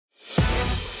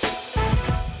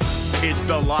It's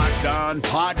the Locked On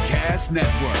Podcast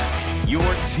Network, your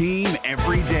team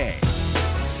every day.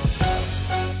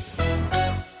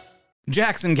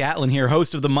 Jackson Gatlin here,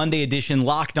 host of the Monday edition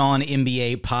Locked On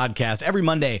NBA podcast. Every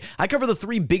Monday, I cover the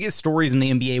three biggest stories in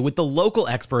the NBA with the local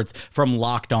experts from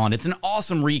Locked On. It's an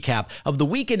awesome recap of the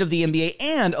weekend of the NBA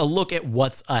and a look at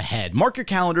what's ahead. Mark your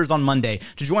calendars on Monday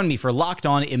to join me for Locked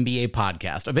On NBA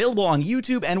podcast, available on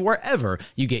YouTube and wherever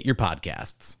you get your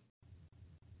podcasts.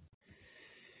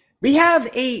 We have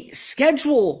a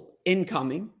schedule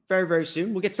incoming very, very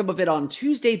soon. We'll get some of it on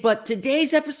Tuesday, but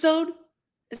today's episode,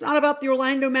 it's not about the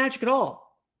Orlando Magic at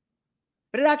all,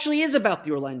 but it actually is about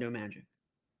the Orlando Magic.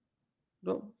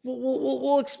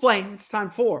 We'll explain. It's time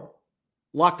for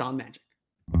Locked On Magic.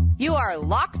 You are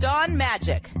Locked On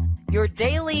Magic, your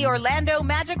daily Orlando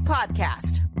Magic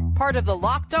podcast, part of the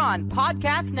Locked On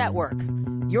Podcast Network,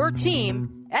 your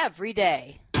team every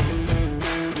day.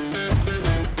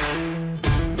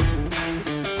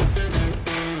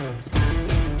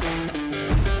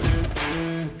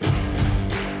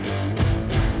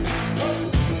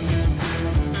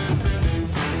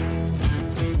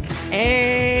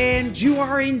 And you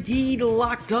are indeed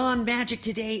Locked On Magic.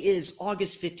 Today is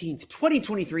August 15th,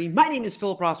 2023. My name is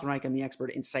Philip Rossman-Reich. I'm the expert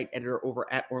insight editor over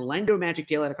at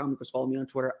OrlandoMagicDaily.com. You can follow me on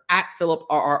Twitter at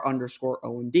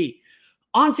PhilipRR_OMD.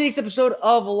 On today's episode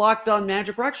of Locked On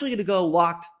Magic, we're actually going to go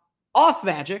Locked Off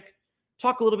Magic,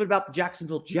 talk a little bit about the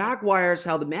Jacksonville Jaguars,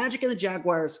 how the Magic and the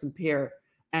Jaguars compare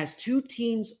as two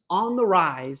teams on the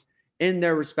rise in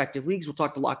their respective leagues. We'll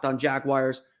talk to Locked On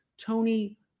Jaguars,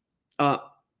 Tony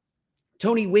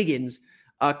Wiggins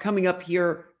coming up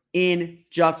here in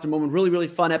just a moment. Really, really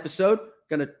fun episode.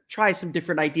 Going to try some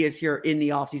different ideas here in the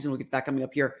offseason. We'll get to that coming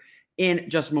up here in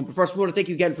just a moment. But first, we want to thank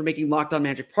you again for making Locked On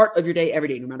Magic part of your day every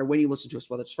day, no matter when you listen to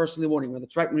us, whether it's first in the morning, whether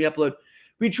it's right when we upload.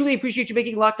 We truly appreciate you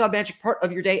making Locked On Magic part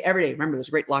of your day every day. Remember, there's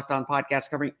a great Locked On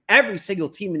podcast covering every single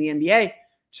team in the NBA.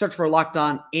 Search for Locked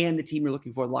On and the team you're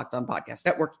looking for, the Locked On Podcast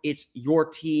Network. It's your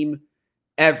team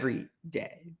every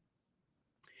day.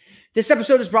 This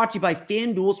episode is brought to you by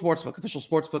FanDuel Sportsbook, official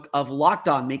sportsbook of Locked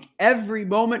On. Make every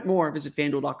moment more. Visit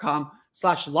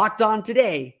FanDuel.com/LockedOn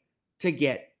today to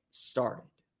get started.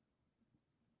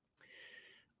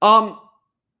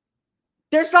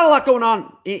 There's not a lot going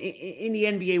on in the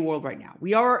NBA world right now.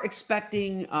 We are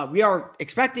expecting that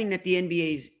the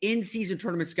NBA's in-season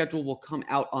tournament schedule will come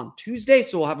out on Tuesday,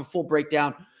 so we'll have a full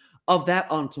breakdown of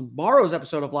that on tomorrow's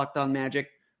episode of Locked On Magic.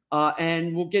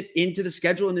 And we'll get into the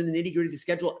schedule and in the nitty-gritty of the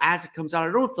schedule as it comes out.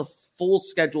 I don't know if the full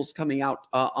schedule is coming out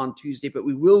on Tuesday, but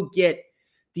we will get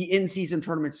the in-season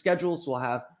tournament schedule, so we'll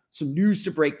have some news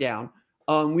to break down.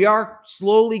 We are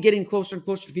slowly getting closer and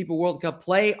closer to FIBA World Cup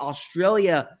play.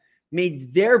 Australia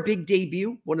made their big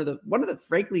debut, one of the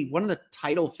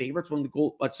title favorites,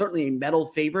 certainly a medal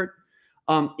favorite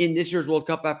in this year's World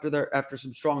Cup after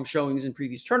some strong showings in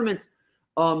previous tournaments.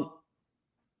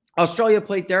 Australia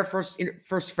played their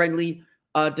first friendly,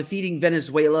 defeating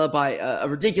Venezuela by a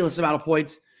ridiculous amount of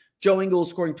points. Joe Ingles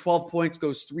scoring 12 points,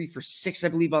 goes 3 for 6, I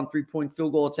believe, on three-point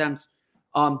field goal attempts.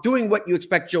 Doing what you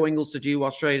expect Joe Ingles to do.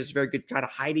 Australia is very good, kind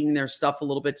of hiding their stuff a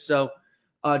little bit. So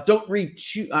don't read,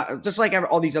 just like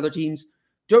all these other teams,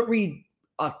 don't read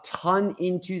a ton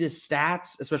into the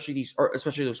stats, especially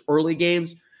those early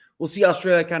games. We'll see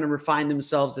Australia kind of refine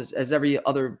themselves as every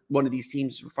other one of these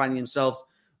teams is refining themselves.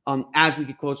 As we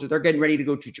get closer, they're getting ready to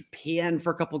go to Japan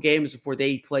for a couple games before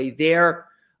they play their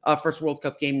first World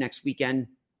Cup game next weekend.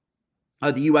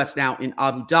 The U.S. now in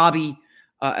Abu Dhabi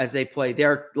as they play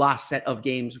their last set of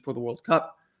games before the World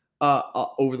Cup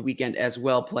over the weekend as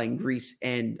well, playing Greece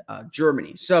and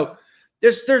Germany. So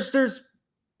there's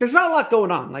not a lot going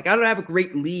on. Like, I don't have a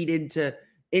great lead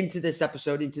into this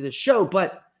episode, into this show,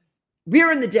 but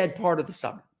we're in the dead part of the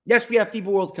summer. Yes, we have FIBA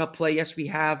World Cup play. Yes, we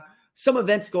have some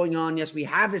events going on. Yes, we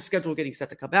have this schedule getting set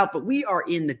to come out, but we are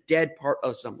in the dead part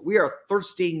of summer. We are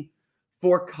thirsting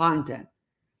for content.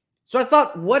 So I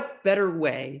thought, what better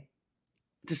way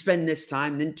to spend this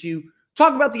time than to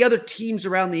talk about the other teams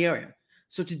around the area?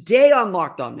 So today on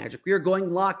Locked On Magic, we are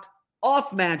going Locked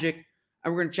Off Magic,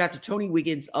 and we're going to chat to Tony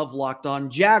Wiggins of Locked On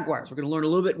Jaguars. We're going to learn a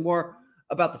little bit more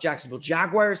about the Jacksonville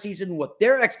Jaguars season, what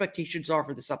their expectations are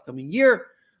for this upcoming year,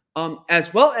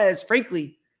 as well as,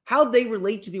 frankly, how they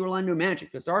relate to the Orlando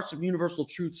Magic, because there are some universal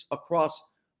truths across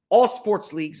all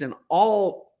sports leagues and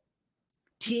all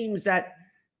teams that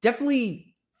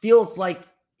definitely feels like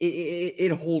it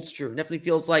holds true. It definitely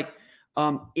feels like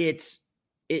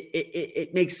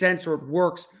it makes sense or it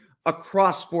works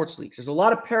across sports leagues. There's a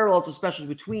lot of parallels, especially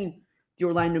between the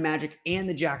Orlando Magic and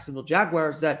the Jacksonville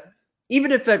Jaguars, that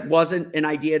even if it wasn't an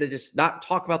idea to just not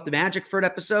talk about the Magic for an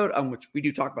episode, which we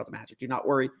do talk about the Magic, do not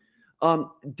worry.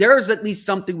 There's at least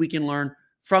something we can learn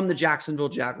from the Jacksonville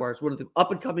Jaguars, one of the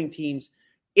up-and-coming teams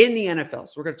in the NFL.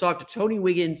 So we're going to talk to Tony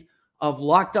Wiggins of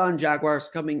Locked On Jaguars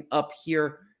coming up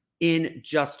here in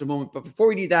just a moment. But before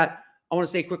we do that, I want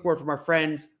to say a quick word from our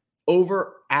friends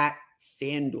over at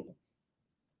FanDuel.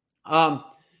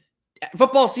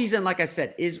 Football season, like I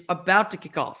said, is about to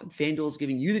kick off, and FanDuel is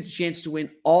giving you the chance to win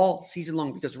all season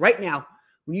long, because right now,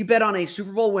 when you bet on a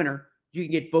Super Bowl winner, you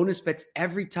can get bonus bets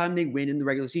every time they win in the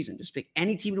regular season. Just pick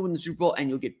any team to win the Super Bowl, and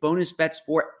you'll get bonus bets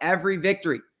for every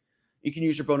victory. You can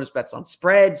use your bonus bets on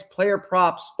spreads, player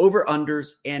props,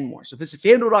 over-unders, and more. So visit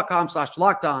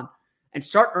FanDuel.com/lockedon and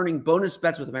start earning bonus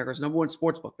bets with America's #1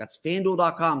 sportsbook. That's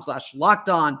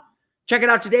FanDuel.com/lockedon. Check it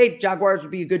out today. Jaguars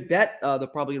would be a good bet. They're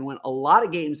probably going to win a lot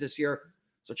of games this year.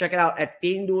 So check it out at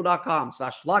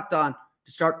FanDuel.com/lockedon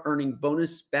to start earning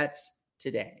bonus bets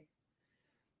today.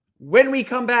 When we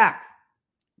come back,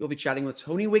 we'll be chatting with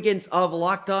Tony Wiggins of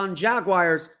Locked On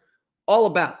Jaguars, all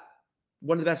about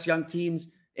one of the best young teams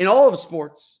in all of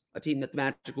sports, a team that the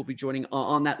Magic will be joining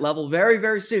on that level very,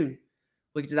 very soon.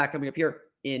 We'll get to that coming up here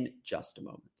in just a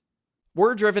moment.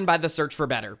 We're driven by the search for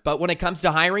better, but when it comes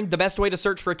to hiring, the best way to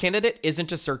search for a candidate isn't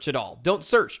to search at all. Don't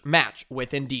search, match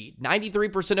with Indeed.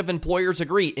 93% of employers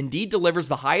agree Indeed delivers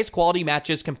the highest quality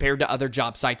matches compared to other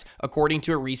job sites, according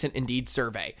to a recent Indeed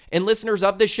survey. And listeners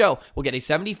of this show will get a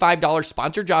 $75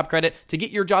 sponsored job credit to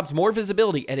get your jobs more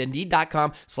visibility at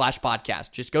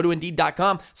Indeed.com/podcast. Just go to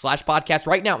Indeed.com/podcast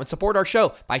right now and support our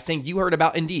show by saying you heard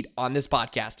about Indeed on this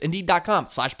podcast.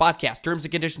 Indeed.com/podcast. Terms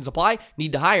and conditions apply.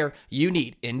 Need to hire? You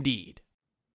need Indeed.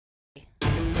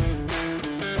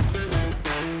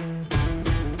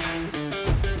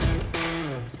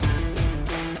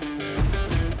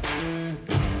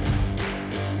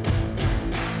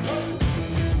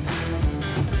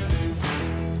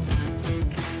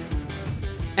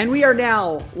 And we are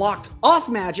now locked off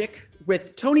Magic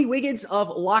with Tony Wiggins of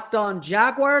Locked On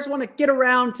Jaguars. Want to get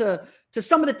around to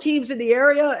some of the teams in the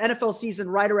area. NFL season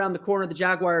right around the corner. The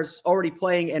Jaguars already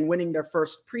playing and winning their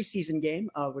first preseason game,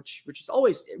 which is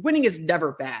always, winning is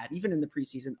never bad, even in the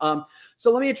preseason.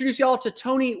 So let me introduce you all to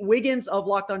Tony Wiggins of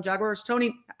Locked On Jaguars.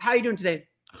 Tony, how are you doing today?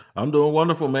 I'm doing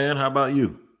wonderful, man. How about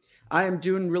you? I am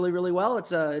doing really, really well.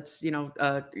 It's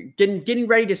getting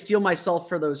ready to steel myself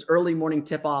for those early morning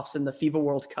tip-offs in the FIBA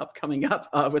World Cup coming up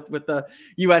with the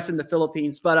U.S. and the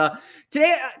Philippines. But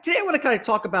today I want to kind of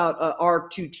talk about our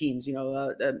two teams.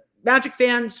 Magic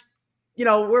fans.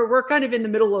 We're kind of in the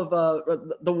middle of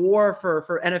the war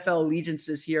for NFL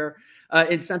allegiances here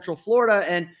in Central Florida,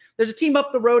 and there's a team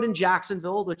up the road in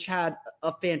Jacksonville which had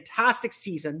a fantastic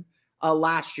season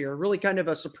last year, really kind of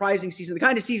a surprising season, the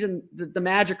kind of season that the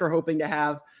Magic are hoping to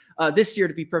have this year,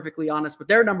 to be perfectly honest, with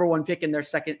their number one pick in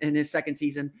his second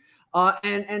season.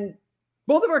 And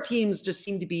both of our teams just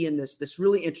seem to be in this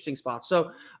really interesting spot.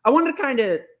 So I wanted to kind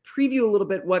of preview a little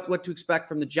bit what to expect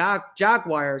from the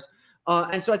Jaguars.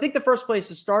 And so I think the first place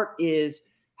to start is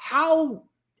how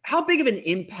big of an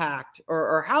impact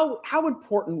or how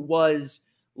important was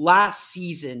last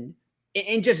season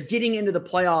and just getting into the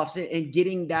playoffs and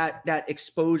getting that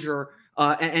exposure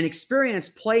and experience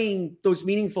playing those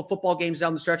meaningful football games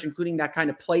down the stretch, including that kind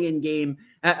of play-in game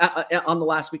on the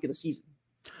last week of the season.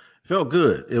 Felt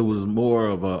good. It was more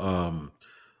of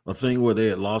a thing where they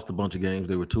had lost a bunch of games.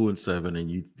 They were 2-7,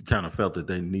 and you kind of felt that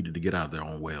they needed to get out of their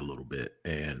own way a little bit.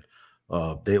 And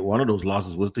one of those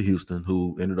losses was to Houston,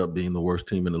 who ended up being the worst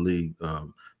team in the league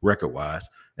record-wise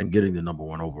and getting the number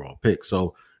one overall pick.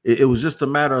 So it was just a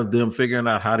matter of them figuring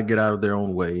out how to get out of their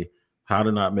own way, how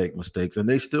to not make mistakes. And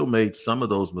they still made some of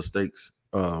those mistakes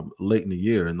late in the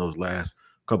year in those last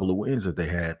couple of wins that they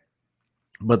had,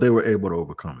 but they were able to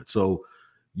overcome it. So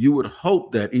you would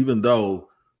hope that even though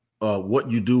what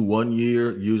you do one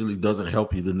year usually doesn't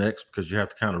help you the next, because you have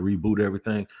to kind of reboot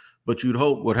everything, but you'd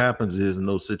hope what happens is in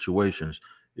those situations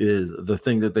is the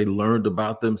thing that they learned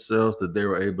about themselves, that they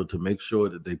were able to make sure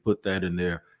that they put that in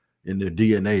their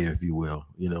DNA, if you will,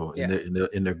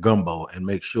 in their gumbo, and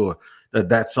make sure that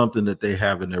that's something that they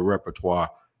have in their repertoire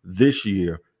this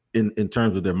year in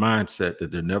terms of their mindset,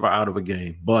 that they're never out of a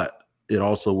game, but it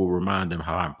also will remind them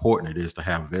how important it is to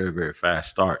have very, very fast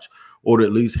starts, or to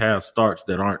at least have starts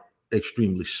that aren't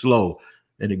extremely slow,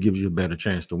 and it gives you a better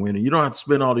chance to win. And you don't have to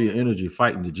spend all of your energy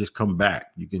fighting to just come back.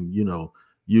 You can,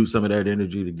 use some of that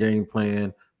energy to game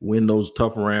plan, win those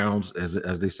tough rounds,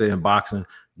 as they say in boxing,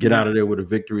 get out of there with a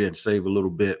victory and save a little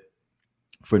bit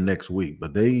for next week.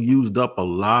 But they used up a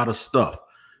lot of stuff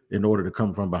in order to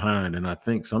come from behind. And I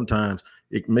think sometimes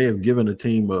it may have given a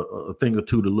team a thing or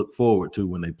two to look forward to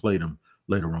when they play them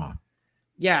later on.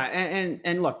 Yeah,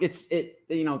 and look,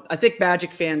 I think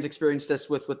Magic fans experience this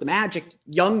with the Magic.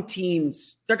 Young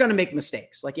teams, they're going to make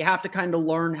mistakes. Like, you have to kind of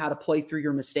learn how to play through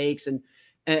your mistakes, and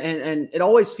it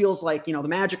always feels like, the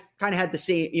Magic kind of had the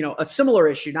same, a similar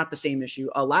issue, not the same issue.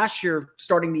 Last year,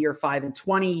 starting the year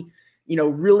 5-20,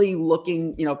 really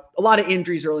looking, a lot of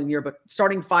injuries early in the year, but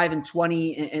starting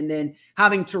 5-20 and then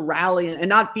having to rally and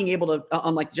not being able to,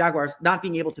 unlike the Jaguars, not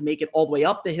being able to make it all the way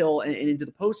up the hill and into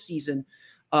the postseason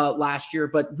last year,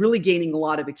 but really gaining a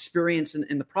lot of experience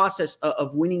in the process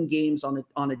of winning games on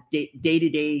a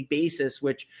day-to-day basis,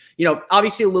 which,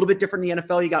 obviously a little bit different in the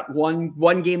NFL. You got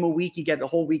one game a week, you get a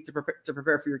whole week to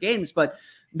prepare for your games, but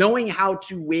knowing how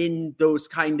to win those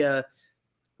kind of,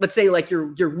 let's say like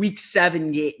your week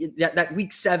 7 game, that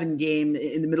week 7 game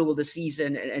in the middle of the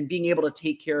season, and being able to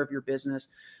take care of your business.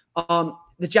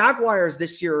 The Jaguars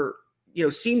this year,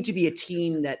 seem to be a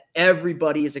team that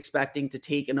everybody is expecting to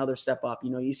take another step up.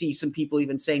 You see some people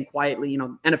even saying quietly,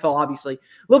 NFL obviously a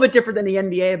little bit different than the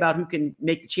NBA about who can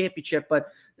make the championship, but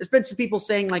there's been some people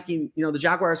saying like, the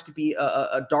Jaguars could be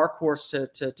a dark horse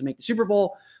to make the Super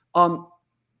Bowl.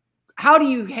 How do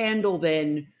you handle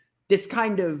then this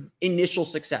kind of initial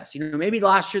success? Maybe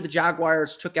last year the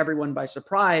Jaguars took everyone by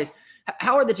surprise.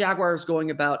 How are the Jaguars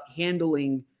going about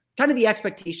handling kind of the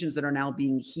expectations that are now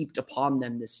being heaped upon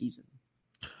them this season?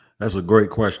 That's a great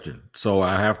question. So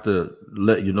I have to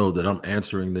let you know that I'm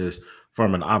answering this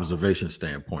from an observation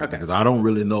standpoint, because I don't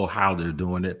really know how they're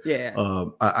doing it. Yeah.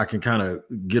 I can kind of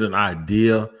get an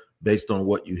idea based on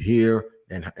what you hear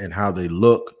and how they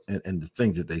look and the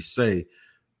things that they say.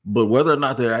 But whether or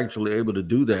not they're actually able to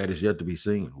do that is yet to be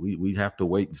seen. We have to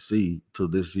wait and see till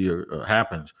this year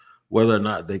happens, whether or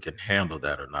not they can handle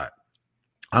that or not.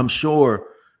 I'm sure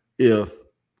if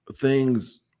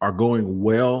things are going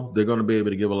well, they're going to be able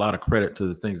to give a lot of credit to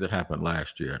the things that happened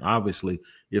last year. And obviously,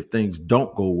 if things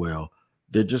don't go well,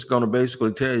 they're just going to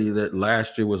basically tell you that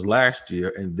last year was last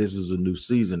year and this is a new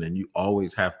season, and you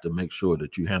always have to make sure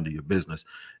that you handle your business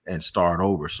and start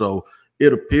over. So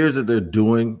it appears that they're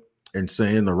doing and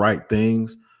saying the right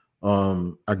things.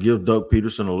 I give Doug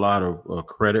Peterson a lot of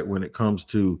credit when it comes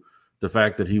to the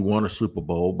fact that he won a Super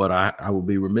Bowl, but I would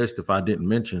be remiss if I didn't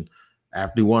mention,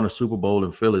 after he won a Super Bowl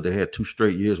in Philly, they had 2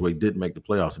 straight years where he didn't make the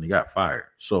playoffs and he got fired.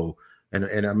 So,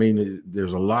 and I mean,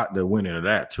 there's a lot that went into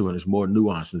that too, and it's more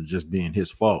nuanced than just being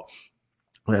his fault.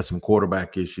 They had some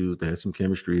quarterback issues. They had some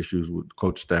chemistry issues with the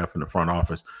coach staff and the front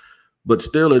office. But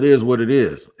still, it is what it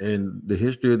is. And the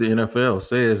history of the NFL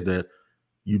says that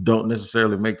you don't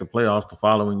necessarily make the playoffs the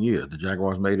following year. The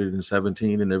Jaguars made it in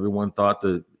 17, and everyone thought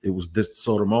that it was this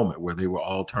sort of moment where they were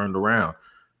all turned around.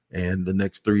 And the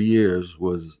next 3 years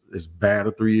was as bad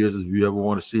a 3 years as you ever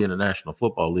want to see in the National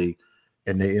Football League.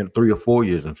 And they in 3 or 4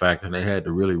 years, in fact, and they had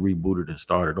to really reboot it and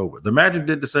start it over. The Magic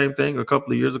did the same thing a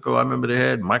couple of years ago. I remember they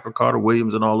had Michael Carter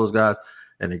Williams and all those guys,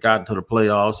 and they got into the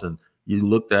playoffs, and you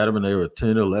looked at them, and they were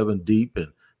 10, 11 deep,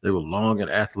 and they were long and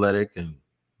athletic, and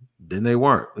then they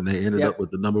weren't. And they ended up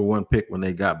with the number 1 pick when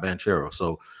they got Banchero.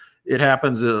 So it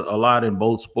happens a lot in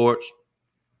both sports.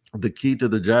 The key to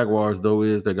the Jaguars, though,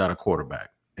 is they got a quarterback.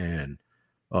 And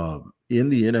in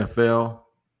the NFL,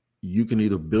 you can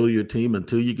either build your team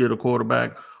until you get a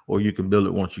quarterback, or you can build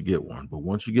it once you get one. But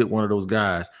once you get one of those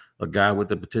guys, a guy with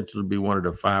the potential to be one of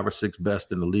the 5 or 6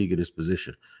 best in the league at his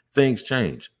position, things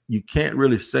change. You can't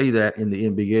really say that in the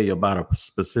NBA about a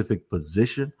specific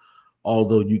position,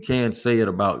 although you can say it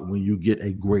about when you get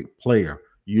a great player.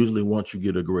 Usually once you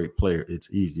get a great player, it's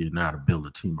easier now to build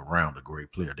a team around a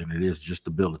great player than it is just to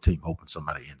build a team hoping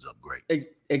somebody ends up great.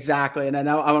 Exactly. And I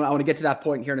know I want to get to that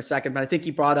point here in a second, but I think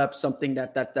you brought up something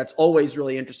that's always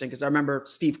really interesting, because I remember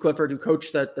Steve Clifford, who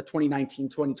coached the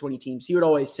 2019-2020 teams, he would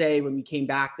always say when we came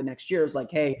back the next year, it's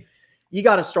like, hey, you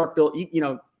got to start building,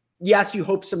 yes, you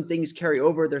hope some things carry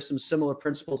over. There's some similar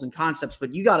principles and concepts,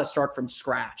 but you got to start from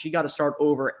scratch. You got to start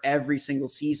over every single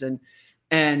season.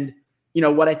 And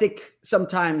what I think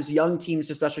sometimes young teams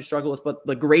especially struggle with, but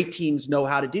the great teams know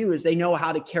how to do, is they know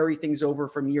how to carry things over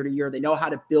from year to year. They know how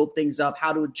to build things up,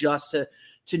 how to adjust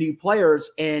to new players.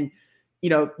 And,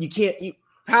 you can't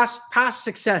past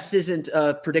success isn't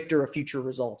a predictor of future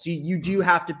results. You do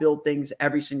have to build things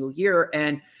every single year.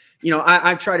 And,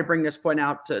 I try to bring this point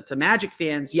out to Magic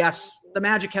fans. Yes, the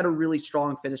Magic had a really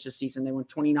strong finish this season. They went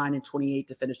 29-28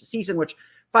 to finish the season, which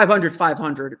 500 is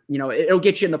 500. It'll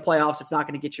get you in the playoffs. It's not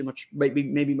going to get you much,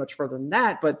 maybe much further than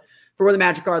that. But for where the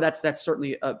Magic are, that's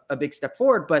certainly a big step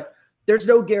forward. But there's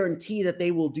no guarantee that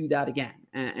they will do that again.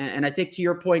 And I think, to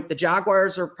your point, the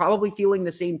Jaguars are probably feeling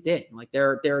the same thing. Like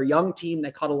they're a young team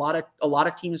that caught a lot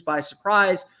of teams by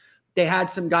surprise. They had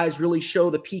some guys really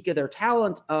show the peak of their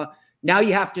talent. Now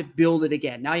you have to build it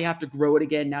again. Now you have to grow it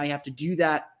again. Now you have to do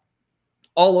that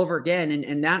all over again.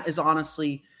 And that is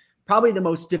honestly probably the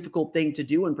most difficult thing to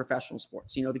do in professional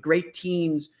sports. The great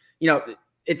teams,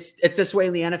 it's this way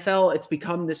in the NFL. It's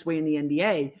become this way in the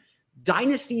NBA.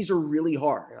 Dynasties are really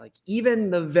hard. Like even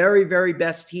the very, very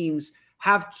best teams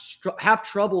have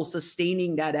trouble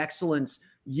sustaining that excellence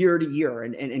year to year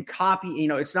and copy,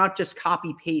 it's not just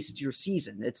copy paste your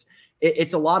season. It's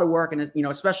a lot of work. And,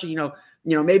 especially,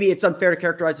 maybe it's unfair to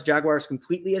characterize the Jaguars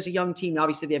completely as a young team.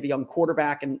 Obviously they have a young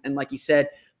quarterback. And like you said,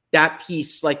 that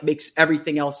piece like makes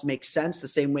everything else make sense the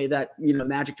same way that,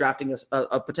 Magic drafting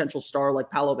a potential star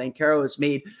like Paolo Banchero has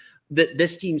made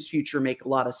this team's future make a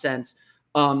lot of sense.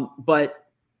 But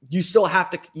you still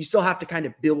have to kind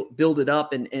of build it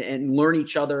up and learn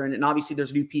each other. And obviously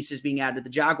there's new pieces being added to the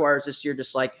Jaguars this year,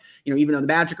 just like, even though the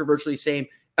Magic are virtually the same,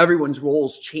 everyone's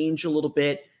roles change a little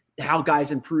bit. How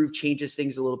guys improve changes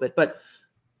things a little bit. But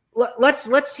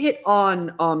let's hit on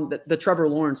the Trevor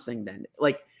Lawrence thing then.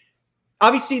 Like,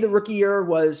 obviously the rookie year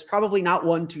was probably not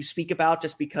one to speak about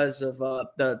just because of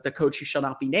the coach who shall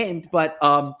not be named. But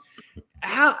how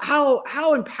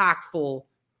impactful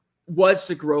was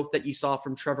the growth that you saw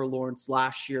from Trevor Lawrence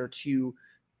last year to,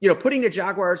 putting the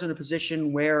Jaguars in a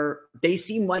position where they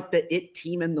seem like the it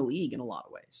team in the league in a lot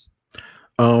of ways?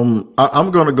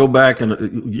 I'm going to go back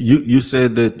and you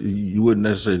said that you wouldn't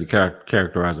necessarily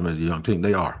characterize them as a young team.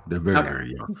 They are. They're very,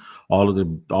 very young. All of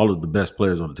the best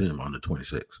players on the team are under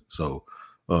 26. So,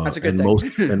 that's a good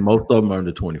thing. most of them are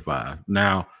under 25.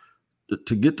 Now,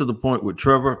 to get to the point with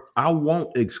Trevor, I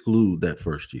won't exclude that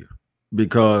first year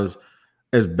because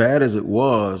as bad as it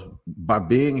was, by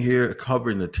being here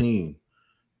covering the team,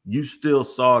 you still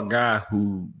saw a guy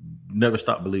who never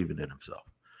stopped believing in himself.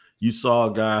 You saw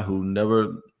a guy who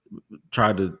never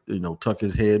tried to, tuck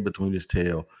his head between his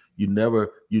tail. You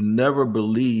never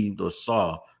believed or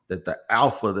saw that the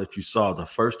alpha that you saw the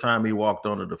first time he walked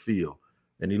onto the field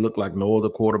and he looked like no other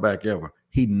quarterback ever.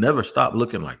 He never stopped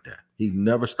looking like that. He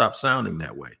never stopped sounding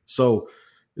that way. So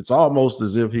it's almost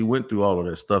as if he went through all of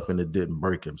that stuff and it didn't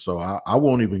break him. So I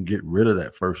won't even get rid of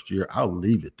that first year. I'll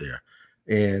leave it there.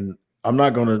 And I'm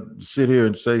not going to sit here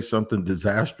and say something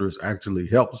disastrous actually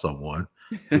helped someone.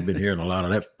 We've been hearing a lot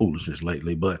of that foolishness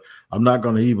lately, but I'm not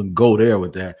going to even go there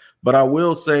with that. But I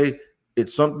will say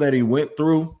it's something that he went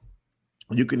through.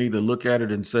 You can either look at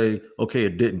it and say, okay,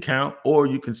 it didn't count, or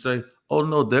you can say, oh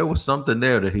no, there was something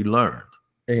there that he learned.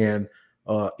 And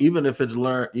even if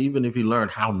he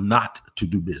learned how not to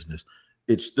do business,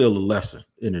 it's still a lesson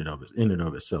in and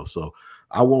of itself. So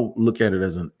I won't look at it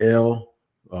as an L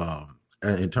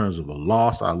in terms of a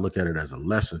loss. I look at it as a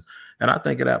lesson. And I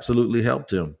think it absolutely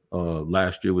helped him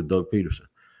last year with Doug Peterson.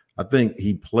 I think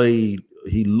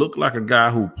he looked like a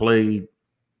guy who played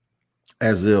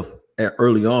as if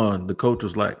early on, the coach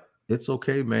was like, it's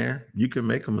okay, man. You can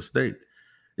make a mistake.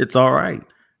 It's all right.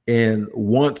 And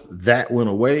once that went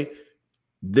away,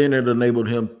 then it enabled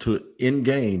him to in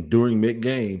game, during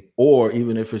mid-game, or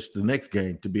even if it's the next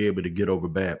game, to be able to get over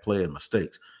bad play and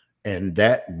mistakes. And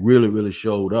that really, really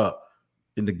showed up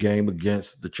in the game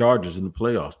against the Chargers in the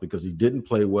playoffs, because he didn't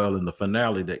play well in the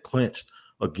finale that clinched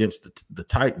against the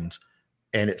Titans.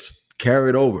 And it's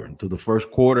carried over into the first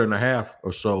quarter and a half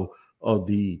or so of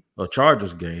the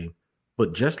Chargers game.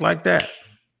 But just like that,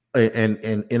 and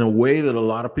in a way that a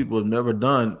lot of people have never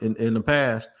done in the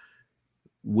past,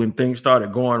 when things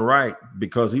started going right,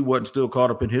 because he wasn't still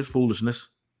caught up in his foolishness,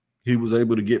 he was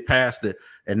able to get past it,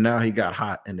 and now he got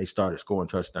hot and they started scoring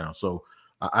touchdowns. So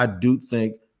I do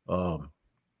think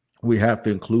we have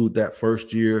to include that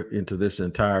first year into this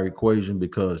entire equation,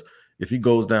 because if he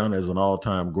goes down as an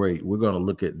all-time great, we're going to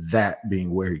look at that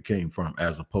being where he came from,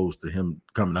 as opposed to him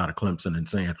coming out of Clemson and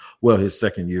saying, well, his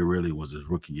second year really was his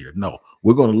rookie year. No,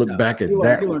 we're going to look back at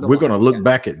that. We're going to look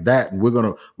back at that, and we're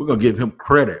going to give him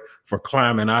credit for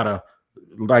climbing out of,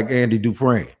 like Andy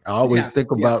Dufresne. I always think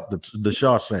about the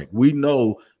Shawshank. We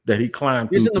know that he climbed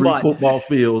through 3 football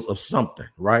fields of something,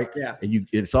 right? Yeah. And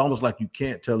it's almost like you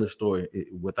can't tell his story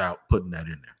without putting that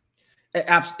in there.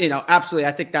 Absolutely.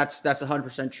 I think that's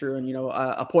 100% true. And,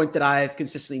 a point that I've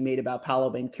consistently made about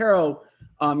Paolo Banchero,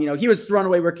 he was the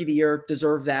runaway rookie of the year,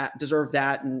 deserved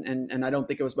that. And I don't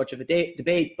think it was much of a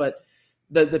debate, but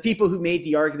the people who made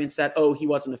the arguments that, he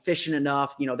wasn't efficient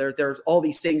enough, there's all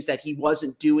these things that he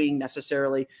wasn't doing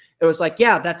necessarily. It was like,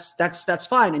 yeah, that's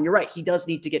fine. And you're right. He does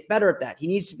need to get better at that. He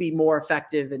needs to be more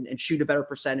effective and shoot a better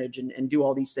percentage and do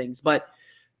all these things. But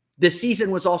this season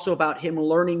was also about him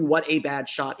learning what a bad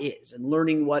shot is and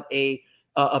learning what a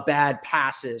bad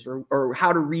pass is, or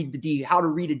how to read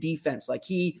a defense. Like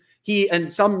he in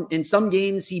some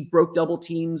games he broke double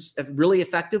teams really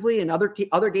effectively, and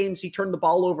other games he turned the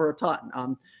ball over a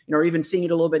ton. Or even seeing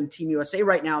it a little bit in Team USA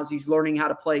right now as he's learning how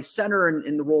to play center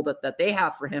in the role that they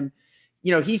have for him.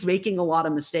 He's making a lot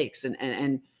of mistakes,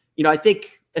 and I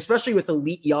think especially with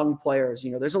elite young players,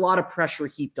 there's a lot of pressure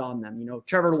heaped on them.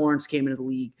 Trevor Lawrence came into the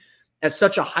league as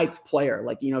such a hyped player.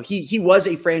 Like, he was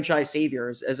a franchise savior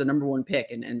as a number one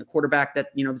pick, and the quarterback that,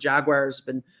 the Jaguars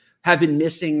have been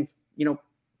missing,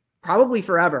 probably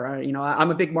forever.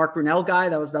 I'm a big Mark Brunell guy.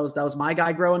 That was my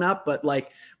guy growing up, but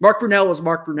like Mark Brunell was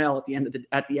Mark Brunell at the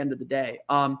end of the day.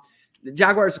 The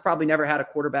Jaguars have probably never had a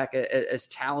quarterback as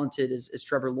talented as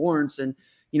Trevor Lawrence. And,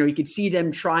 you could see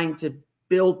them trying to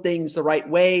build things the right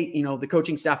way. The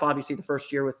coaching staff, obviously the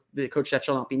first year with the coach that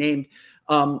shall not be named,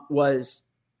 was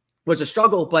a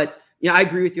struggle, but I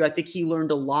agree with you. I think he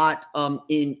learned a lot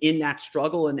in that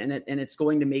struggle, and it's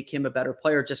going to make him a better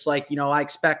player. Just like, I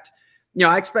expect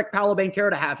Paolo Banchero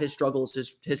to have his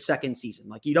struggles his second season.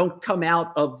 Like, you don't come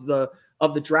out of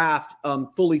the draft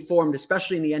fully formed,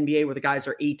 especially in the NBA where the guys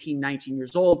are 18, 19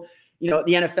 years old. The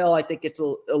NFL, I think it's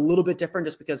a little bit different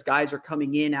just because guys are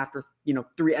coming in after,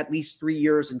 at least 3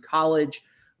 years in college.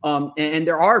 And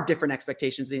there are different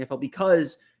expectations in the NFL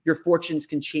because your fortunes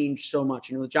can change so much.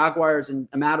 The Jaguars in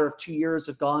a matter of 2 years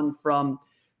have gone from,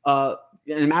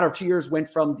 went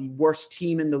from the worst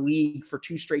team in the league for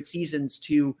 2 straight seasons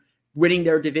to winning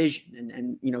their division.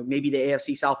 And maybe the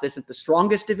AFC South isn't the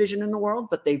strongest division in the world,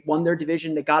 but they won their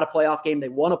division. They got a playoff game. They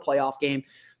won a playoff game.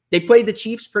 They played the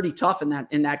Chiefs pretty tough in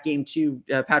that game too.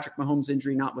 Patrick Mahomes'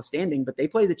 injury notwithstanding, but they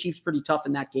played the Chiefs pretty tough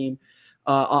in that game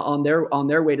on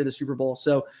their way to the Super Bowl.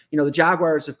 So, the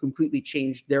Jaguars have completely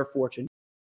changed their fortune.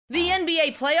 The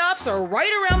NBA playoffs are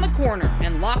right around the corner,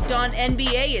 and Locked On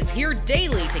NBA is here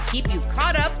daily to keep you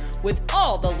caught up with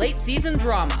all the late season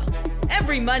drama.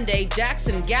 Every Monday,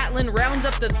 Jackson Gatlin rounds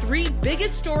up the 3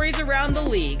 biggest stories around the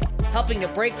league, helping to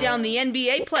break down the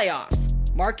NBA playoffs.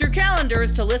 Mark your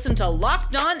calendars to listen to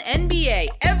Locked On NBA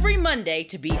every Monday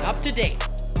to be up to date.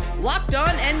 Locked On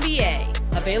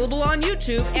NBA, available on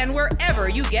YouTube and wherever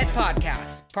you get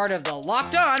podcasts. Part of the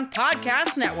Locked On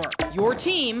Podcast Network, your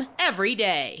team every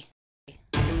day.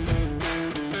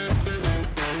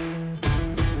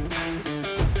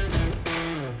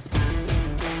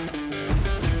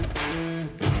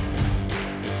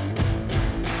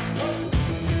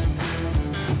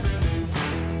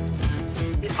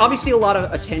 Obviously, a lot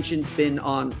of attention's been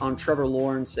on Trevor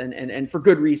Lawrence, and for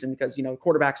good reason, because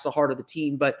quarterback's the heart of the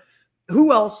team. But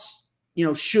who else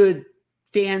should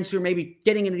fans who are maybe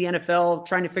getting into the NFL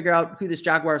trying to figure out who this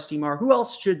Jaguars team are, who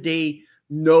else should they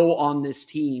know on this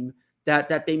team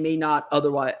that they may not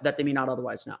otherwise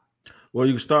know? Well,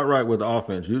 you can start right with the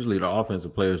offense. Usually, the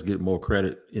offensive players get more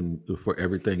credit for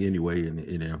everything anyway in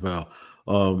the NFL.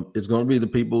 It's going to be the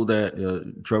people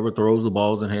that Trevor throws the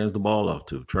balls and hands the ball off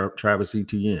to. Travis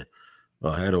Etienne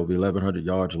had over 1,100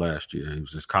 yards last year. He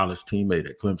was his college teammate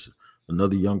at Clemson.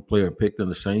 Another young player picked in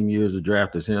the same year as the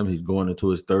draft as him. He's going into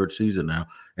his 3rd season now.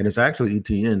 And it's actually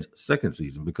Etienne's 2nd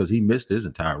season because he missed his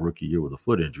entire rookie year with a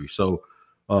foot injury. So,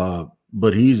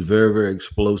 but he's very, very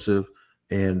explosive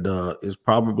and is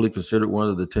probably considered one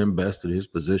of the 10 best at his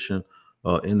position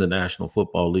in the National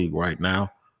Football League right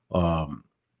now.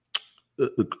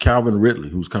 Calvin Ridley,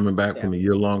 who's coming back from a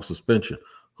year-long suspension,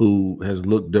 who has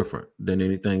looked different than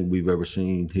anything we've ever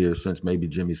seen here since maybe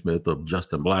Jimmy Smith or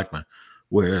Justin Blackmon,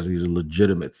 whereas he's a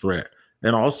legitimate threat.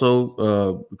 And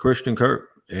also Christian Kirk,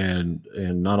 and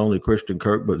not only Christian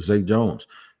Kirk, but Zay Jones.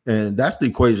 And that's the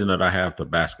equation that I have to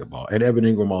basketball. And Evan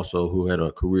Ingram also, who had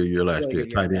a career year last year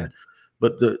at tight end.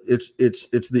 But it's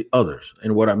the others.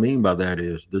 And what I mean by that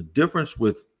is the difference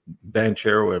with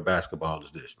Banchero and basketball is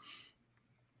this.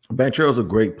 Banchero's a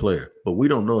great player, but we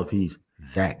don't know if he's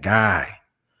that guy.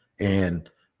 And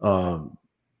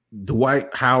Dwight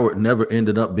Howard never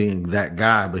ended up being that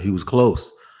guy, but he was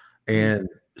close. And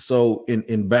so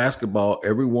in basketball,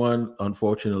 everyone,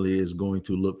 unfortunately, is going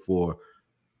to look for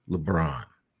LeBron,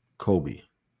 Kobe,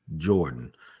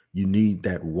 Jordan. You need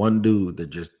that one dude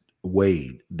that just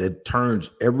Wade that turns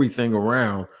everything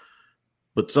around.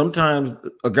 But sometimes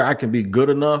a guy can be good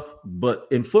enough. But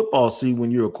in football, see,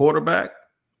 when you're a quarterback,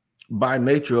 by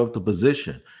nature of the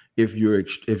position, if you're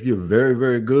very,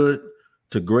 very good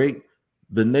to great,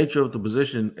 the nature of the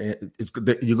position,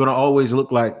 you're going to always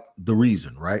look like the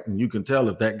reason, right? And you can tell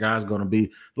if that guy's going to be,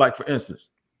 like, for instance,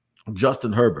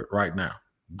 Justin Herbert right now,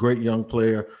 great young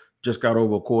player, just got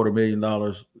over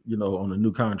 $250,000, on a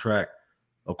new contract,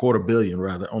 $250 million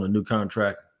rather, on a new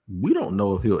contract. We don't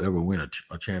know if he'll ever win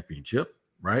a championship,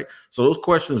 right? So those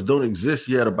questions don't exist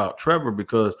yet about Trevor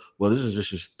because, well, this is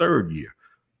just his 3rd year.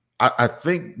 I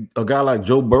think a guy like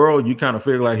Joe Burrow, you kind of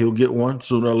figure like he'll get one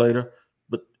sooner or later,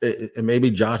 but and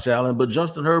maybe Josh Allen, but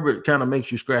Justin Herbert kind of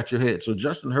makes you scratch your head. So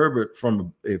Justin Herbert,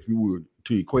 if you were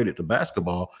to equate it to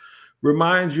basketball,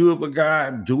 reminds you of a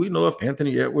guy. Do we know if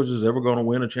Anthony Edwards is ever going to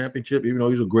win a championship, even though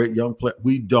he's a great young player?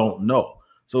 We don't know.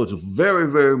 So it's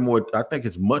very, very more. I think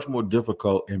it's much more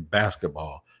difficult in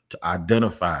basketball to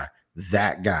identify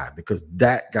that guy, because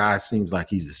that guy seems like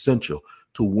he's essential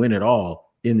to win it all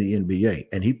in the NBA,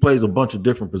 and he plays a bunch of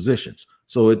different positions.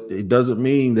 So it doesn't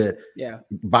mean that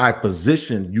by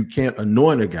position you can't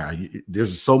anoint a guy.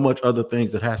 There's so much other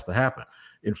things that has to happen.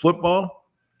 In football,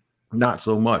 not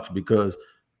so much, because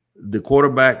the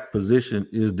quarterback position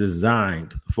is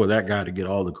designed for that guy to get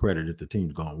all the credit if the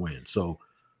team's going to win. So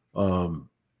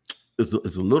it's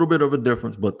a little bit of a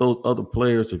difference, but those other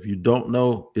players, if you don't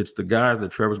know, it's the guys that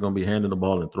Trevor's going to be handing the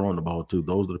ball and throwing the ball to.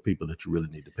 Those are the people that you really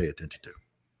need to pay attention to.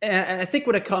 And I think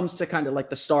when it comes to kind of like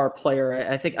the star player,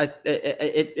 I think I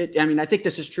think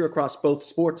this is true across both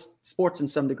sports in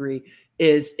some degree,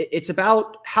 is it's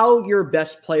about how your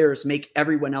best players make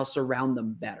everyone else around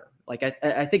them better. Like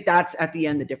I think that's at the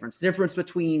end the difference. The difference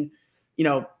between,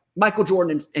 Michael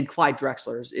Jordan and Clyde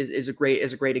Drexler is a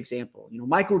great example.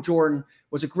 Michael Jordan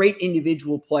was a great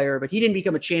individual player, but he didn't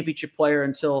become a championship player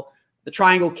until the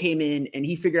triangle came in and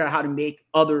he figured out how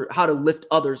to lift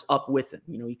others up with him.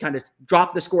 He kind of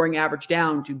dropped the scoring average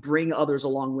down to bring others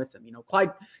along with him.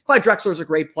 Clyde Drexler is a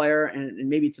great player, and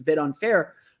maybe it's a bit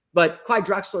unfair, but Clyde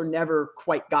Drexler never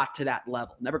quite got to that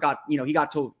level. Never got, he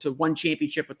got to one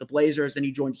championship with the Blazers, and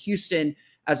he joined Houston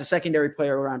as a secondary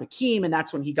player around Hakeem, and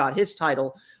that's when he got his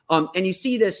title. And you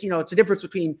see this, it's a difference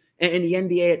between, in the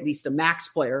NBA at least, a max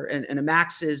player, and a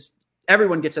max is,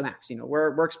 everyone gets a max.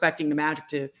 We're expecting the Magic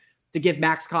to give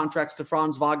max contracts to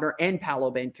Franz Wagner and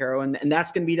Paolo Banchero, and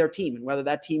that's going to be their team. And whether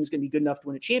that team is going to be good enough to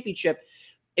win a championship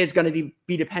is going to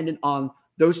be dependent on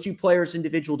those two players'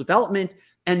 individual development,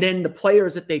 and then the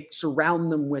players that they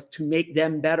surround them with to make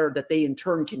them better, that they in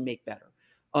turn can make better.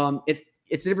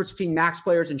 It's the difference between max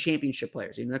players and championship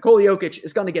players. Nikola Jokic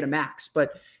is going to get a max,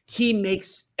 but he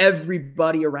makes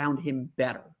everybody around him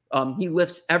better. He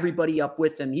lifts everybody up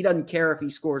with him. He doesn't care if he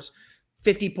scores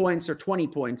 50 points or 20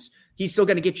 points. He's still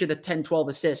going to get you the 10, 12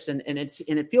 assists. And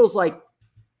it feels like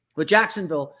with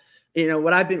Jacksonville,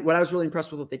 what I was really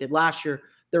impressed with what they did last year,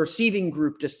 the receiving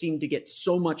group just seemed to get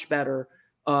so much better.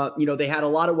 They had a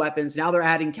lot of weapons. Now they're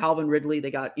adding Calvin Ridley.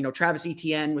 They got, Travis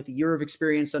Etienne with a year of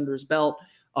experience under his belt.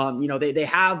 They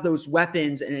have those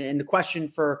weapons. And the question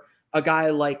for a guy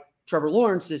like Trevor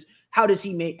Lawrence is, how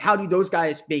do those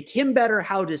guys make him better?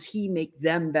 How does he make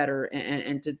them better?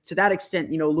 And to that extent,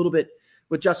 a little bit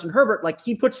with Justin Herbert, like,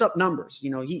 he puts up numbers.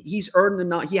 He's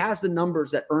earned he has the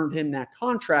numbers that earned him that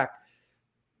contract.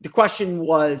 The question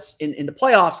was in the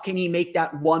playoffs, can he make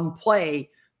that one play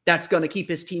that's going to keep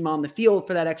his team on the field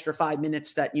for that extra 5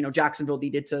 minutes that, Jacksonville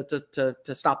needed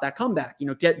to stop that comeback?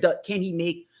 Can he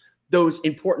make those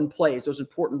important plays, those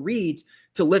important reads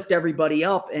to lift everybody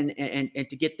up and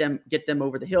to get them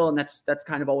over the hill? And that's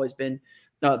kind of always been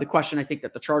the question, I think,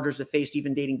 that the Chargers have faced,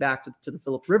 even dating back to the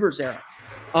Phillip Rivers era.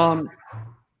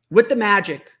 With the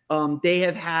Magic, they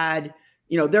have had,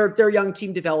 their young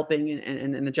team developing,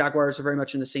 and the Jaguars are very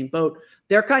much in the same boat.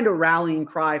 Their kind of rallying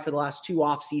cry for the last two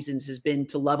off seasons has been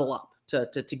to level up,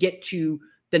 to get to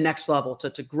the next level,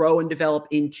 to grow and develop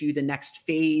into the next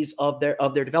phase of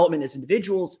their development as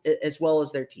individuals, as well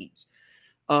as their teams.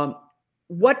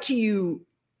 What to you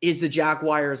is the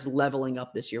Jaguars leveling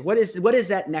up this year? What is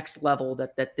that next level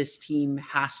that this team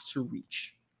has to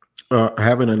reach?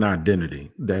 Having an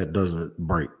identity that doesn't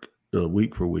break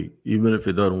week for week. Even if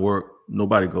it doesn't work,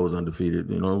 nobody goes undefeated.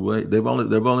 They've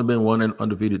only been one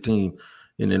undefeated team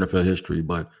in NFL history,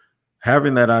 but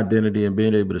having that identity and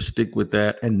being able to stick with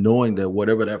that, and knowing that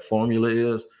whatever that formula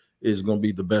is going to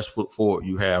be the best foot forward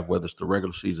you have, whether it's the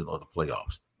regular season or the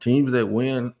playoffs. Teams that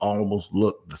win almost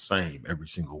look the same every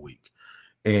single week,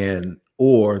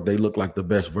 or they look like the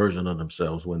best version of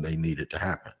themselves when they need it to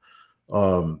happen.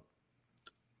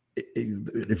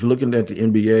 If you're looking at the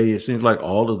NBA, it seems like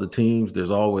all of the teams,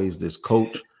 there's always this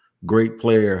coach, great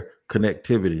player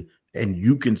connectivity, and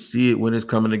you can see it when it's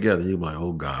coming together. You're like,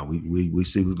 oh God, we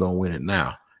see who's going to win it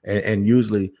now. And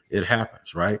usually it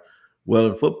happens, right? Well,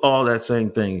 in football, that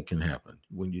same thing can happen.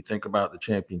 When you think about the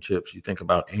championships, you think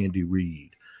about Andy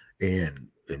Reid and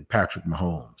Patrick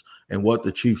Mahomes and what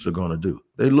the Chiefs are going to do.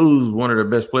 They lose one of their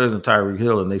best players in Tyreek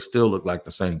Hill, and they still look like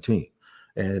the same team.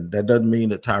 And that doesn't mean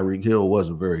that Tyreek Hill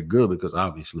wasn't very good, because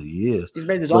obviously he is. He's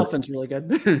made his offense really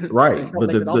good. Right.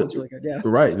 But the really good, yeah.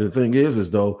 Right. The thing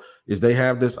is they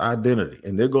have this identity,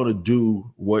 and they're going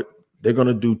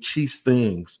to do Chiefs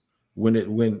things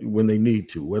when they need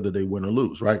to, whether they win or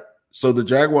lose, right? So the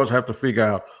Jaguars have to figure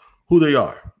out who they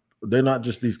are. They're not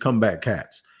just these comeback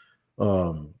cats.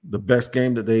 The best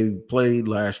game that they played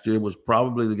last year was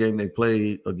probably the game they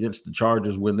played against the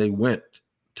Chargers when they went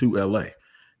to LA,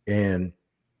 and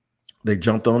they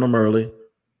jumped on them early.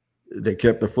 They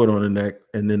kept their foot on the neck,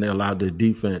 and then they allowed their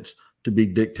defense to be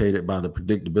dictated by the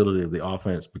predictability of the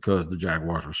offense because the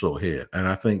Jaguars were so ahead. And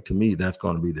I think, to me, that's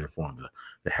going to be their formula.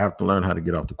 They have to learn how to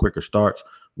get off the quicker starts.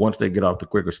 Once they get off the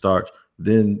quicker starts,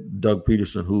 then Doug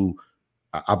Peterson, who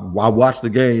I watch the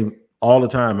game all the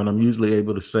time, and I'm usually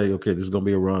able to say, okay, this is going to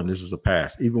be a run. This is a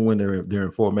pass. Even when they're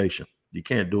in formation, you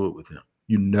can't do it with him.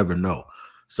 You never know.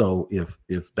 So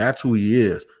if that's who he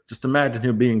is, just imagine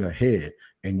him being ahead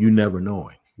and you never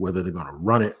knowing whether they're going to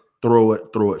run it, throw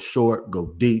it short, go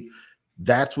deep.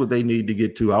 That's what they need to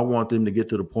get to. I want them to get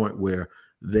to the point where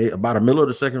about the middle of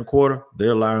the second quarter,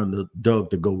 they're allowing Doug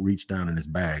to go reach down in his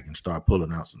bag and start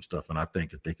pulling out some stuff. And I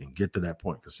think if they can get to that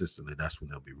point consistently, that's when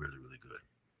they'll be really, really good.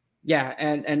 Yeah,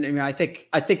 and I mean, I think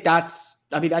that's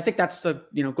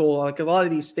the goal. Like, a lot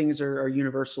of these things are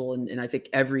universal, and I think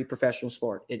every professional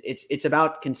sport, it's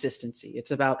about consistency. It's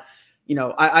about,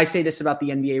 I say this about the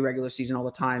NBA regular season all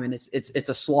the time, and it's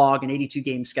a slog. An 82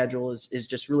 game schedule is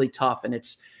just really tough, and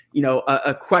it's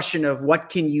a question of what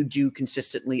can you do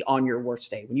consistently on your worst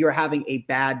day when you're having a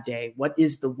bad day. What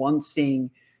is the one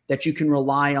thing that you can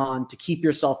rely on to keep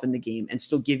yourself in the game and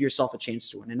still give yourself a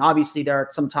chance to win? And obviously, there are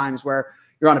some times where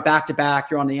you're on a back-to-back,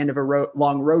 you're on the end of a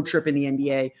long road trip in the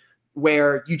NBA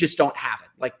where you just don't have it.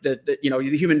 Like the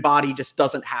human body just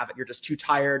doesn't have it. You're just too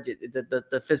tired.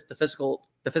 The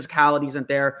physicality isn't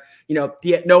there. No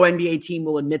NBA team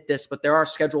will admit this, but there are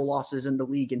schedule losses in the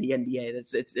league in the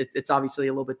NBA. It's obviously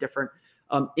a little bit different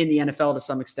in the NFL to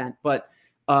some extent, but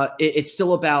it's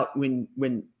still about when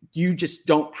you just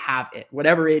don't have it.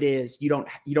 Whatever it is, you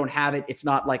don't have it. It's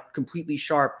not like completely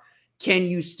sharp. Can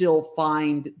you still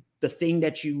find the thing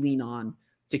that you lean on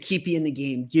to keep you in the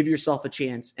game, give yourself a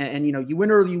chance, and you win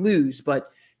or you lose,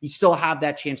 but you still have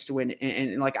that chance to win.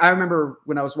 And like, I remember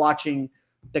when I was watching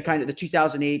the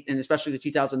 2008 and especially the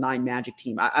 2009 Magic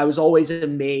team, I was always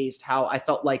amazed how I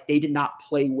felt like they did not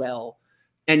play well,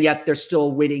 and yet they're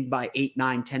still winning by 8,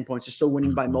 9, 10 points. They're still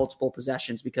winning by multiple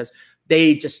possessions because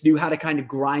they just knew how to kind of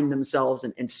grind themselves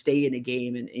and stay in a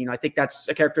game. And, I think that's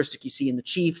a characteristic you see in the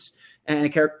Chiefs, and a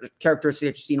characteristic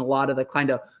that you see in a lot of the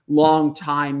kind of long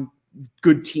time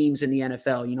good teams in the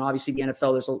NFL. Obviously the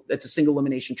NFL, it's a single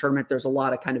elimination tournament. There's a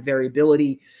lot of kind of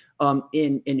variability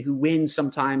in who wins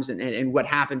sometimes and what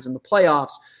happens in the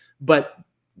playoffs. But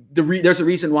there's a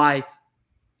reason why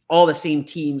all the same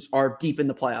teams are deep in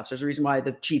the playoffs. There's a reason why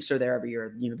the Chiefs are there every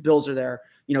year. The Bills are there,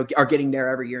 are getting there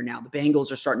every year now. The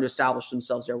Bengals are starting to establish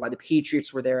themselves there. Why the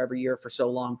Patriots were there every year for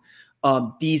so long.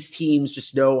 These teams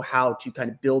just know how to kind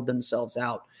of build themselves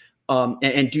out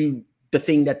and do the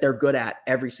thing that they're good at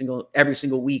every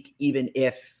single week, even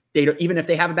if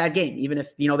they have a bad game, even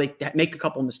if they make a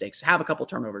couple mistakes, have a couple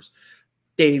turnovers.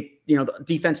 The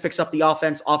defense picks up the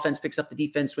offense picks up the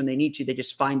defense when they need to. They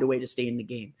just find a way to stay in the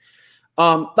game.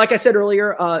 Like I said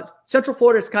earlier, Central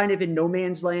Florida is kind of in no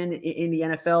man's land in the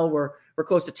NFL. We're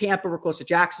close to Tampa, we're close to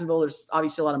Jacksonville. There's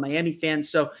obviously a lot of Miami fans.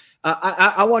 So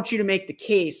I want you to make the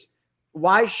case.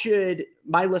 Why should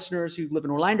my listeners who live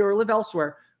in Orlando or live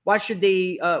elsewhere, why should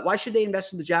they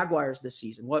invest in the Jaguars this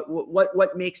season?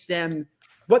 What makes them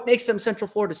Central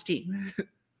Florida's team?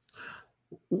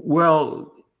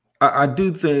 Well, I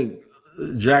do think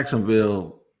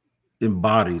Jacksonville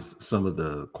embodies some of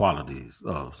the qualities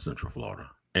of Central Florida.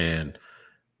 And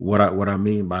what I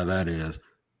mean by that is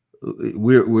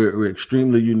we're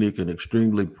extremely unique and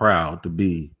extremely proud to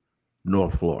be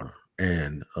North Florida.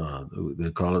 And they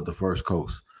call it the First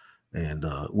Coast. And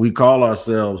we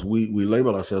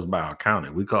label ourselves by our county.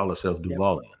 We call ourselves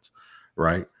Duvalians,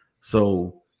 right?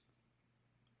 So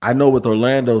I know with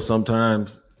Orlando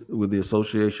sometimes with the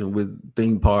association with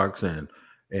theme parks and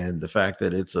the fact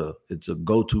that it's a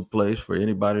go-to place for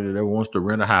anybody that ever wants to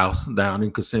rent a house down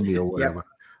in Kissimmee or whatever,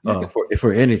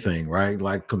 for anything, right?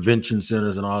 Like convention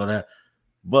centers and all of that.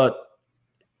 But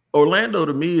Orlando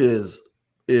to me is,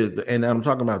 and I'm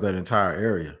talking about that entire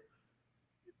area,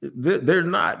 they're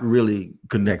not really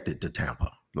connected to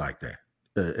Tampa like that.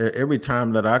 Every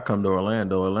time that I come to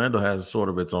Orlando has sort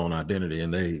of its own identity,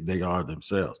 and they are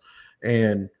themselves.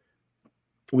 And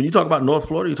when you talk about North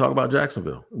Florida, you talk about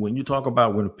Jacksonville.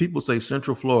 When people say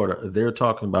Central Florida, they're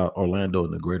talking about Orlando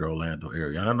and the greater Orlando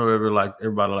area. And I know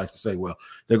everybody likes to say, well,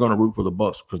 they're going to root for the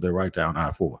Bucs because they're right down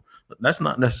I-4. But that's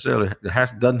not necessarily,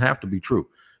 doesn't have to be true.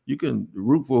 You can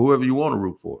root for whoever you want to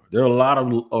root for. There are a lot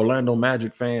of Orlando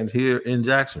Magic fans here in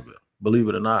Jacksonville, believe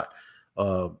it or not.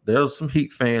 There's some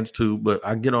Heat fans too, but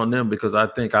I get on them because I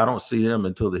don't see them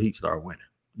until the Heat start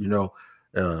winning,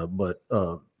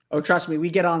 Oh, trust me, we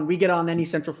get on any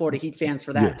Central Florida Heat fans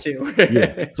for that too.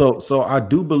 Yeah. So I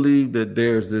do believe that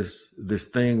there's this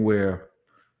thing where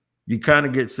you kind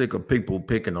of get sick of people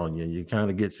picking on you. You kind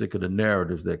of get sick of the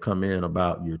narratives that come in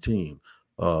about your team.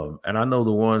 And I know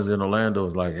the ones in Orlando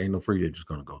is like, ain't no free agents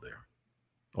going to go there.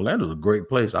 Orlando's a great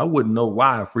place. I wouldn't know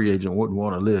why a free agent wouldn't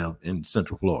want to live in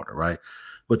Central Florida, right?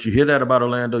 But you hear that about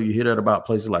Orlando. You hear that about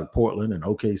places like Portland and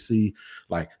OKC.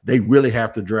 Like, they really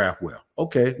have to draft well.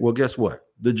 Okay, well, guess what?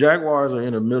 The Jaguars are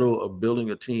in the middle of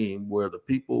building a team where the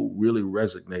people really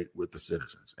resonate with the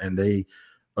citizens, and they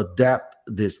adapt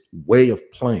this way of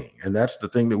playing. And that's the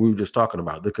thing that we were just talking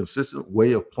about, the consistent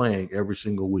way of playing every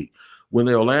single week. When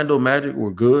the Orlando Magic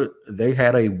were good, they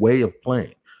had a way of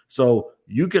playing. So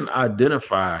you can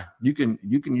identify, you can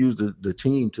use the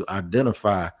team to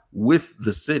identify with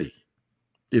the city,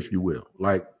 if you will.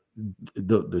 Like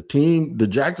the team, the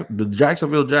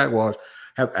Jacksonville Jaguars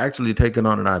have actually taken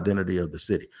on an identity of the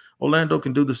city. Orlando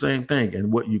can do the same thing.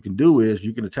 And what you can do is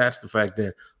you can attach the fact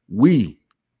that we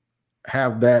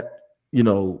have that,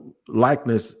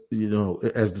 likeness,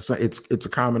 as it's a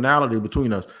commonality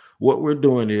between us. What we're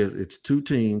doing is it's two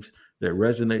teams that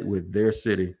resonate with their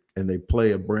city, and they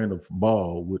play a brand of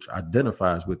ball which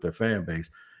identifies with their fan base.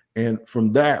 And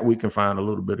from that, we can find a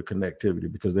little bit of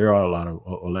connectivity because there are a lot of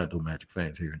Orlando Magic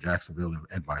fans here in Jacksonville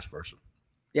and vice versa.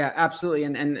 Yeah, absolutely.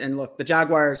 And look, the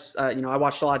Jaguars, I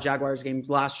watched a lot of Jaguars games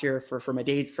last year for my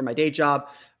day job.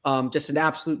 Just an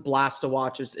absolute blast to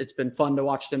watch. It's been fun to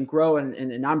watch them grow.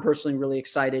 And I'm personally really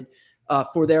excited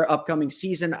for their upcoming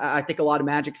season. I think a lot of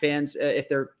Magic fans, if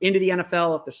they're into the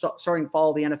NFL, if they're starting to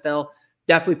follow the NFL,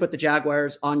 definitely put the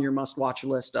Jaguars on your must-watch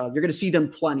list. You're going to see them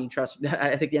plenty. Trust me.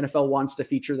 I think the NFL wants to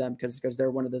feature them because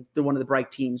they're one of the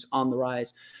bright teams on the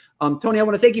rise. Tony, I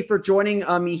want to thank you for joining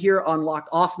me here on Locked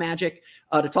Off Magic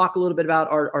to talk a little bit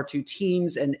about our two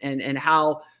teams and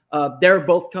how they're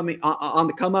both coming on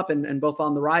the come up and both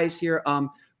on the rise here.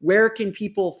 Where can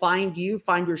people find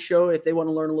your show if they want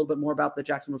to learn a little bit more about the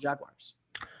Jacksonville Jaguars?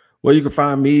 Well, you can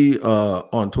find me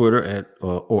on Twitter at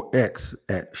or X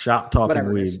at Shop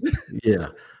Talking Wig. Yeah,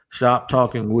 Shop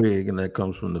Talking Wig, and that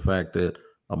comes from the fact that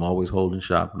I'm always holding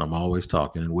shop and I'm always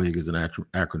talking. And Wig is an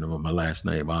acronym of my last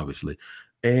name, obviously.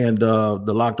 And the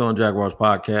Locked On Jaguars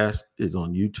podcast is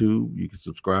on YouTube. You can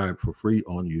subscribe for free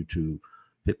on YouTube.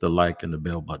 Hit the like and the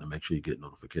bell button to make sure you get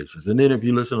notifications. And then if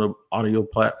you listen to audio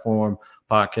platform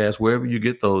podcasts, wherever you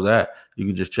get those at, you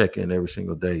can just check in every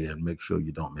single day and make sure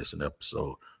you don't miss an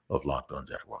episode of Locked On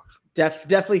Jaguars.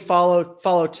 Definitely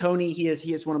follow Tony. He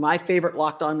is one of my favorite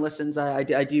Locked On listens. I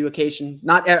do occasion,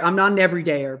 I'm not an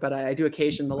everydayer, but I do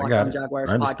occasion the Locked On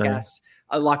Jaguars podcast.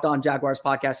 Locked On Jaguars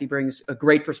podcast. He brings a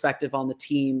great perspective on the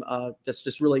team.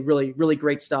 Just really, really, really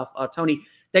great stuff. Tony,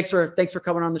 thanks for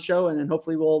coming on the show, and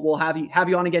hopefully we'll have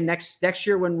you on again next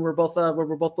year when we're both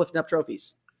lifting up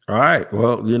trophies. All right.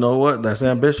 Well, you know what? That's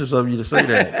ambitious of you to say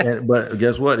that. But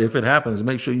guess what? If it happens,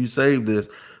 make sure you save this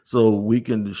so we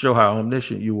can show how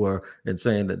omniscient you were in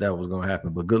saying that was going to happen.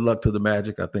 But good luck to the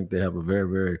Magic. I think they have a very,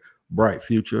 very bright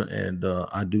future, and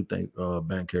I do think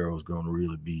Banchero is going to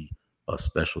really be a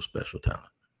special, special talent.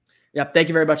 Yeah. Thank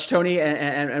you very much, Tony,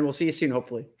 and we'll see you soon,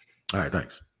 hopefully. All right.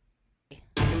 Thanks.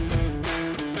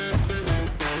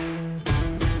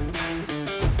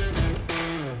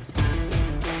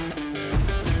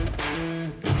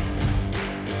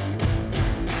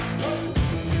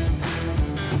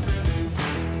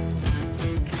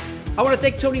 I want to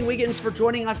thank Tony Wiggins for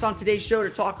joining us on today's show to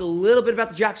talk a little bit about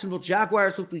the Jacksonville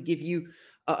Jaguars. Hopefully give you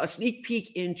a sneak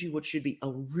peek into what should be a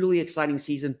really exciting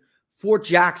season for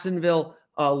Jacksonville.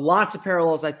 Lots of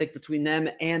parallels, I think, between them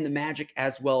and the Magic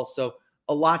as well. So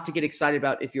a lot to get excited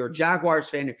about. If you're a Jaguars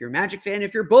fan, if you're a Magic fan,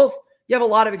 if you're both, you have a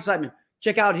lot of excitement.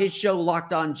 Check out his show,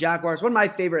 Locked On Jaguars. One of my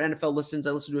favorite NFL listens.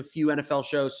 I listen to a few NFL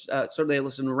shows. Certainly I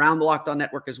listen around the Locked On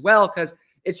Network as well because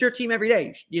it's your team every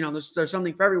day. There's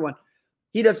something for everyone.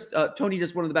 Tony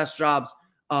does one of the best jobs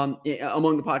among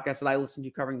the podcasts that I listen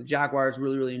to covering the Jaguars.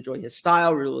 Really, really enjoy his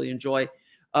style. Really enjoy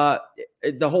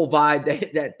the whole vibe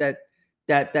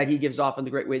that he gives off and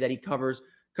the great way that he covers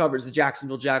the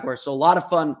Jacksonville Jaguars. So a lot of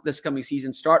fun this coming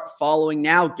season. Start following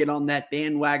now. Get on that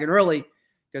bandwagon early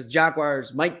because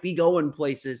Jaguars might be going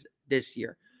places this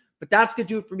year. But that's going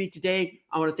to do it for me today.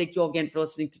 I want to thank you all again for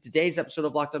listening to today's episode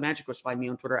of Locked On Magic. Of course, find me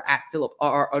on Twitter at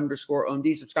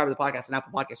 @PhilipRR_OMD. Subscribe to the podcast on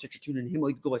Apple Podcasts, Stitcher, TuneIn,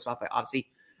 Himalaya, Google Play, Spotify,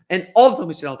 Odyssey, and all the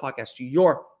Film Channel podcasts to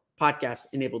your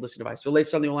podcast-enabled listening device. So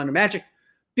latest on the Orlando Magic.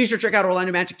 Be sure to check out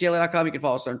OrlandoMagicDaily.com. You can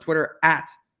follow us on Twitter at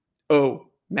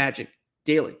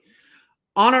OMagicDaily.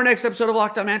 On our next episode of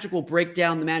Locked On Magic, we'll break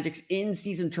down the Magic's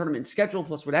in-season tournament schedule,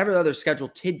 plus whatever other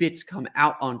scheduled tidbits come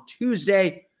out on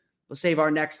Tuesday. We'll save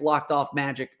our next Locked Off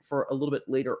Magic for a little bit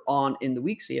later on in the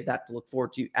week, so you have that to look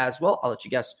forward to as well. I'll let you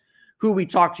guess who we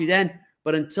talk to then.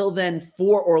 But until then,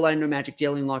 for Orlando Magic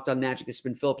Daily and Locked On Magic, this has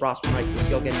been Philip Rossman. Right, we'll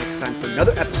see you again next time for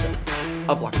another episode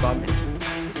of Locked On Magic.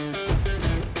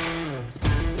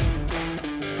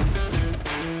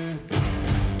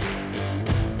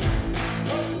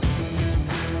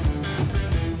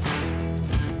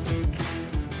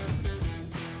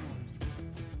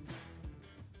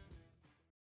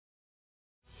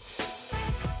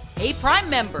 Hey, Prime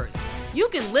members, you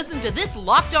can listen to this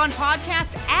Locked On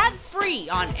podcast ad-free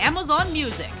on Amazon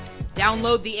Music.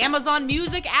 Download the Amazon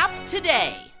Music app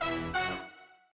today.